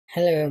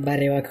Hello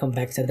everybody, welcome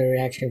back to the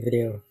reaction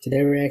video.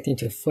 Today we're reacting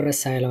to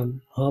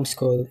Footasylum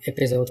Homeschool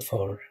Episode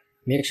 4.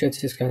 Make sure to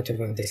subscribe to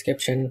the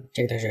description,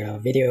 check the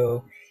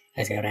video.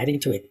 Let's get right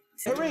into it.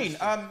 Marine,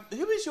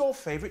 who is your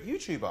favourite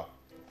YouTuber?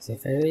 Is your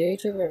favorite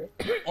YouTuber?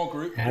 Or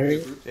group? Harry?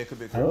 Yeah, it could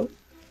be a group.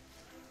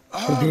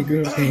 Oh? Could be a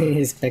group.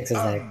 His specs is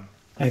like,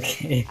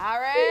 okay.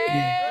 Harry!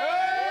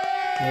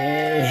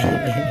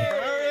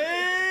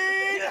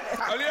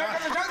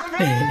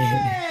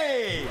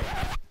 Hey!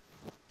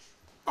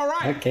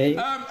 Alright, Okay.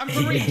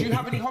 Marine, do you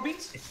have any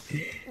hobbies?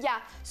 Yeah,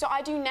 so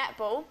I do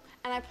netball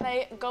and I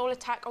play goal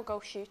attack or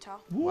goal shooter.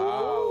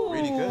 Wow,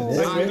 really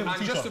good.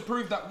 And just to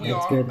prove that we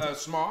are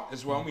smart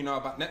as well, we know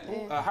about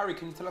netball. Harry,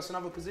 can you tell us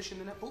another position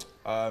in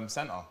netball?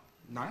 Centre.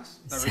 Nice.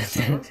 There is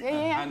centre.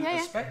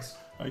 Yeah. Specs?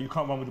 You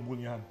can't run with the ball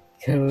in your hand.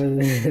 Come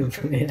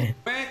on.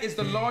 Where is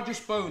the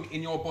largest bone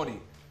in your body?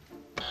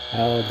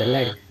 Oh, the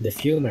leg, the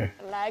femur.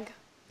 Leg.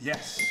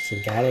 Yes.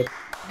 She got it.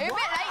 You're a bit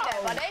late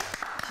though, buddy.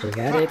 She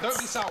got it. Don't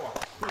be sour.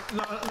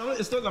 No,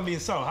 it's not gonna be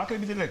sour. How can it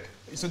be the leg?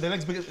 So the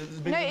leg's bigger.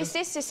 No, it's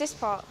this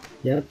part.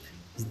 Yep,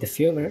 it's the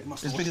femur.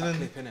 Must It's watch bigger that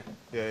than- clip, innit?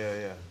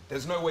 Yeah.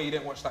 There's no way you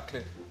didn't watch that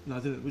clip. No, I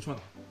didn't. Which one?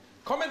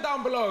 Comment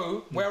down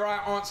below where I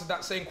answered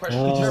that same question.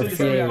 Oh, Did you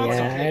see the okay, answer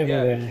yeah, I clip?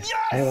 remember.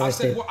 I I watched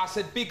said it. what? I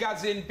said big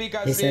as in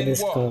He said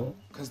it's what? called-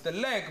 Because the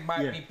leg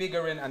might be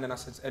bigger in, and then I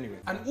said anyway.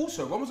 And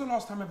also, when was the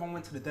last time everyone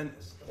went to the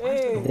dentist?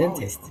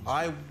 Dentist.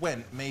 I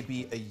went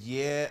maybe a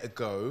year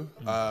ago,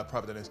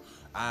 private dentist,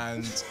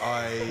 and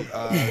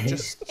I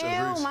just... Ew,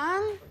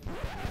 man.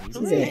 Is A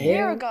it year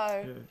hair?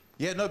 ago.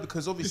 Yeah, no,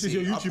 because obviously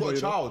your I've YouTuber, got a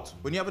you know? child.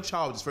 When you have a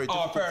child, it's very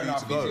difficult fair for you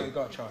enough. to go. You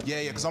got a child.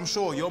 Yeah, because I'm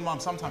sure your mum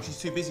sometimes she's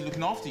too busy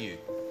looking after you,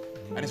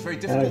 and it's very Oh,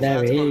 difficult for damn,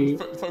 her to he go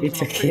took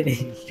focus on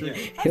things. it.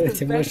 He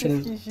was emotional.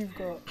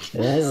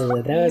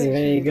 That was a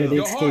very good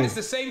Your heart is excuse.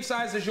 the same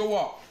size as your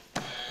what?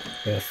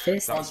 Your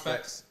fist? On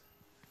specs.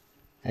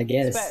 I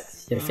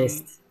guess. Your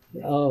fist.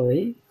 Oh,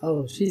 really?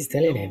 Oh, she's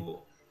telling him.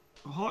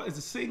 Your heart is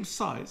the same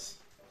size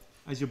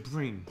as your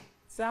brain.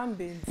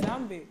 Zambi.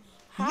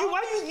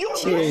 You're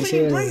She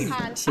saying was. brain.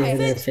 Hand. She had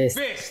her fist.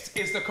 Fist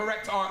is the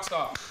correct answer.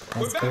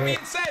 With that correct.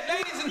 being said,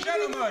 ladies and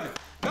gentlemen,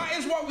 that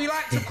is what we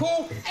like to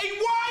call a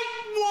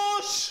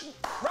whitewash.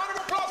 Round of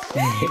applause.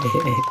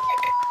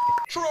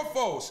 True or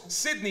false?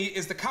 Sydney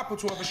is the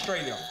capital of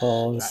Australia. That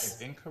False.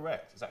 is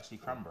incorrect. It's actually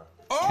Canberra.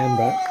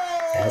 Canberra.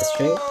 That's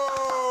true.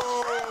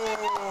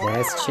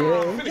 That's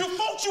true. You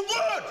thought you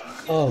would!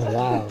 Oh,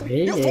 wow.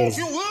 He You thought is.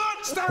 you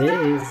would! Stand He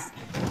up! is.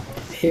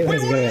 He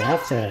was going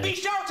after her. Be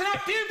shouting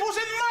at pupils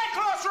in my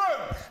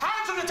classroom.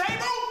 Hands on the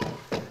table.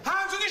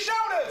 Hands on your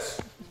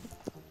shoulders.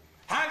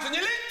 Hands on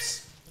your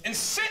lips. And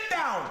sit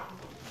down.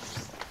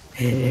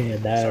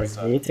 That was,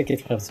 he took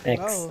it from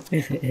specs.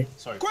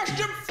 Sorry.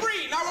 Question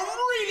 3. Now I'm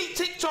really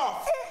ticked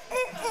off.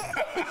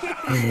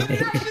 The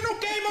national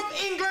game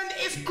of England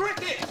is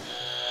cricket.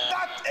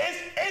 That is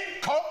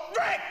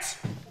incorrect!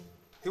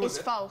 It's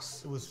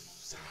false. It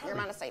was. You're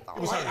meant to say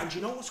false. Right, and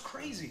you know what's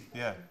crazy?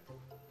 Yeah.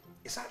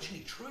 It's actually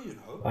true, you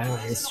know. Wow,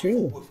 Why is it's it not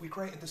true. football if we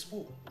created the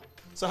sport?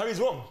 So Harry's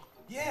wrong.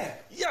 Yeah.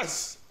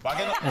 Yes. But I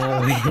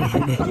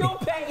get You're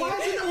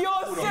petty.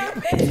 You're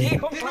so petty.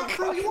 Did I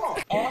throw you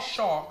off? Are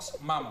sharks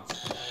mammals?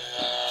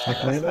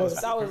 Like mammals?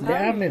 That was They are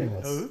Harry.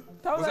 mammals.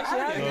 That was actually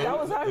Harry. That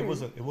was Harry. It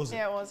wasn't. It wasn't.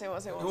 Yeah, it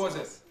was. Who was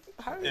it?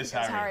 Harry. It's It was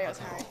Harry. Harry. It was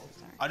Harry.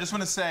 I just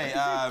want to say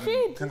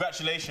kid.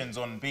 congratulations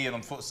on being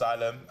on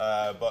Footasylum,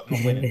 but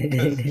not winning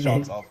because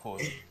sharks are, of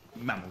course,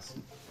 mammals.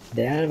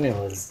 They are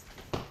mammals.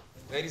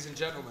 Ladies and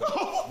gentlemen,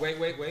 wait.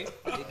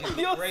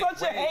 You're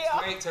such a hater.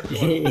 Wait,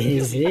 everyone. He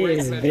is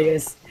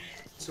biggest.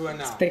 To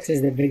announce Specs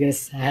is the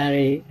biggest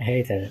Harry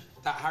hater.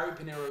 that Harry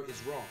Pinero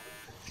is wrong.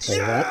 Wait,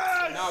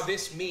 what? Now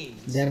this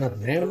means They're not if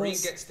Doreen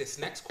mammals? gets this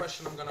next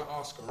question I'm going to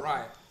ask her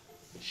right,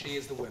 she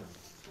is the winner.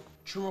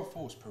 True or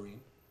false, Perrine?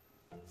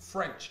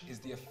 French is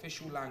the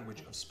official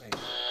language of Spain.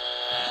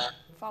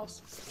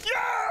 False.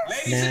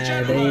 Ladies Nah, and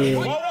gentlemen, they-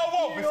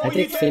 Whoa! Before I you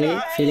think do Philly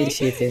that,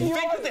 cheating.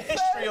 think of the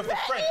history of the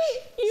French.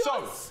 You So,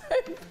 are so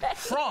petty.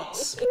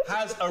 France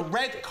has a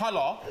red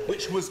colour,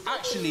 which was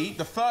actually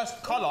the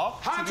first colour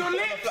hands on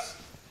lips.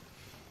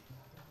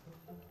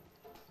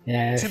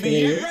 Yeah, To be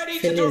Philly, Get ready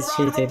to do Philly a is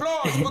round of cheating.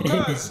 applause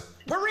because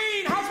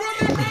Perrine has won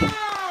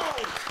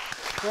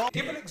the round.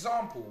 Give an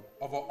example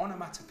of an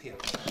onomatopoeia.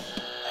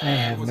 I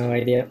have no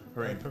idea.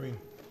 Perrine.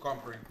 Go on,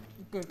 Perrine.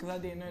 Good, because I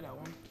didn't know that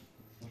one.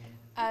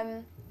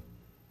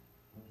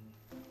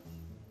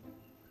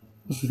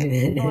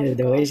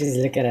 The way she's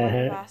looking at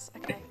her. Pass.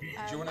 Okay.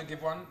 Do you want to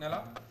give one,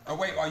 Nella? Oh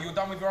wait, are you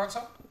done with your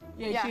answer?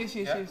 Yeah, Yeah.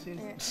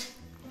 yes.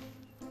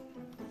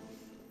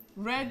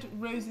 Red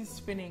roses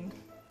spinning.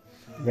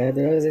 Red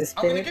rose is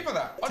I'm going to spinning. give her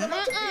that.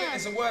 Onomatopoeia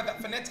is a word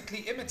that phonetically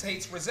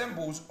imitates,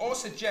 resembles, or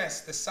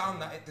suggests the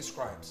sound that it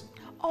describes.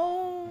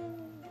 Oh.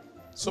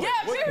 So Yeah,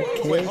 wait,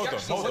 hold on.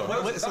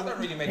 That don't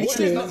really make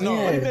Actually, sense. No,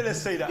 yeah. let's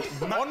say that.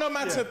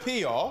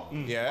 Onomatopoeia,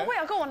 yeah, Wait,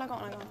 go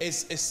on.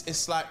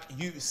 it's like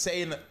you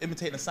saying,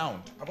 imitating a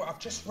sound. I've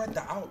just read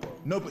that out, bro.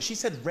 No, but she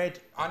said red.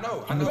 I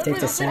know. Imitate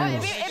the Well,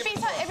 sound.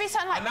 if it's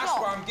something like And that's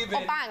plop why I'm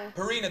giving or bang.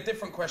 Perrine a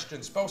different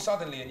question. Spell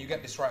suddenly and you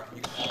get this right. And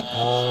you get...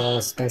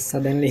 Spell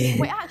suddenly.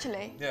 Wait,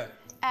 actually. Yeah.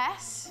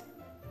 S.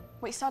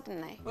 Wait,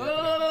 suddenly.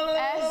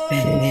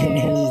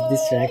 He's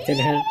distracted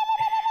her.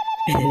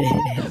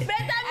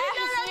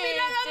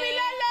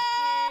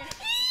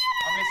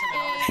 I'm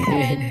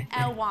listening.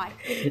 N-L-Y.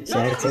 She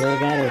actually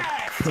got it.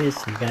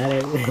 She got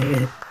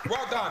it.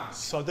 Well done.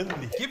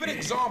 Suddenly. Give an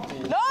example.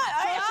 No,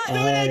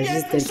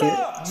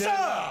 Oh,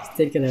 she's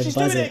taking a She's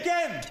doing buzzer. it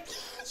again.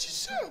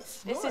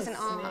 This isn't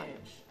art.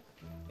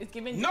 It's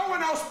giving. No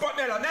one else but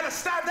Nella. Nella,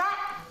 stand up.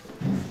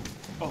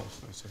 Oh,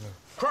 sorry.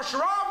 Cross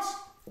your arms.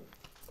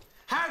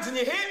 Hands on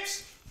your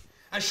hips.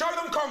 And show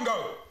them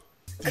Congo.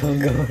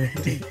 Congo.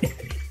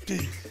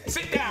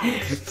 Sit down.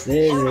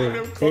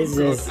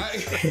 Jesus.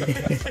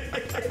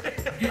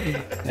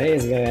 What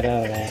is going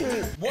on,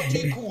 man? What do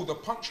you call the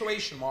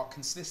punctuation mark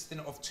consisting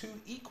of two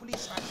equally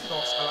sized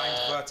dots aligned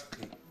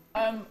vertically?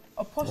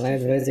 Apostrophe.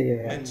 Light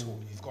vertigo. Mental,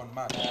 you've gone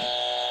mad.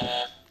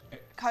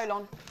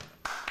 Colon.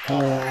 Oh,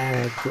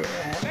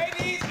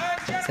 Ladies and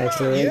it's gentlemen,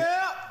 actually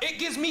it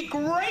gives me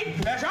great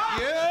pleasure.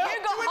 You got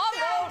to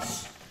humbled.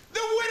 announce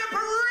the winner,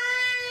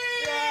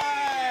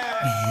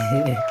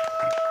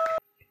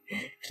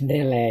 Paris!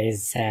 Nella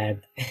is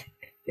sad.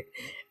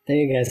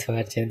 Thank you guys for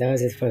watching. That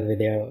was it for the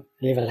video.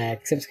 Leave a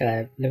like,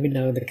 subscribe, let me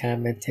know in the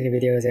comments any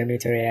videos you want me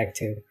to react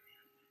to.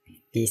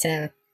 Peace out.